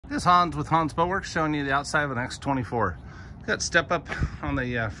This Hans with Hans Boatworks showing you the outside of an X24. Got step up on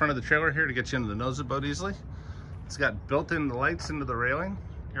the front of the trailer here to get you into the nose of the boat easily. It's got built-in lights into the railing,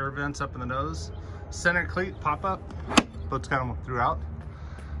 air vents up in the nose, center cleat pop up, boat's got them throughout.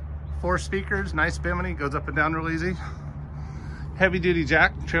 4 speakers, nice bimini, goes up and down real easy. Heavy duty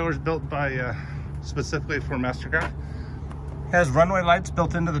jack, trailer's built by specifically for Mastercraft. Has runway lights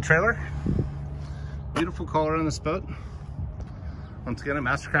built into the trailer. Beautiful color on this boat. Once again, a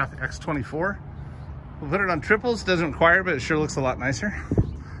Mastercraft X24. We'll put it on triples, doesn't require, but it sure looks a lot nicer.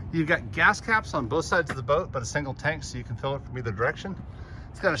 You've got gas caps on both sides of the boat, but a single tank so you can fill it from either direction.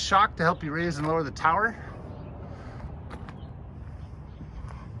 It's got a shock to help you raise and lower the tower.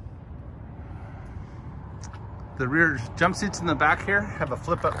 The rear jump seats in the back here have a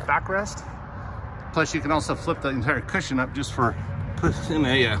flip up backrest. Plus you can also flip the entire cushion up just for putting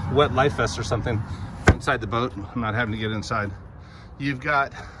a wet life vest or something inside the boat and not having to get inside. You've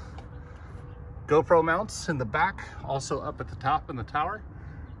got GoPro mounts in the back, also up at the top in the tower.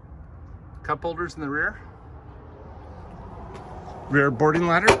 Cup holders in the rear. Rear boarding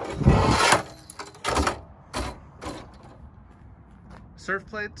ladder. Surf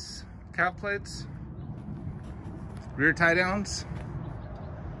plates, cap plates, rear tie downs.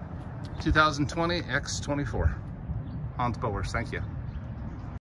 2020 X24. Hans Boatworks, thank you.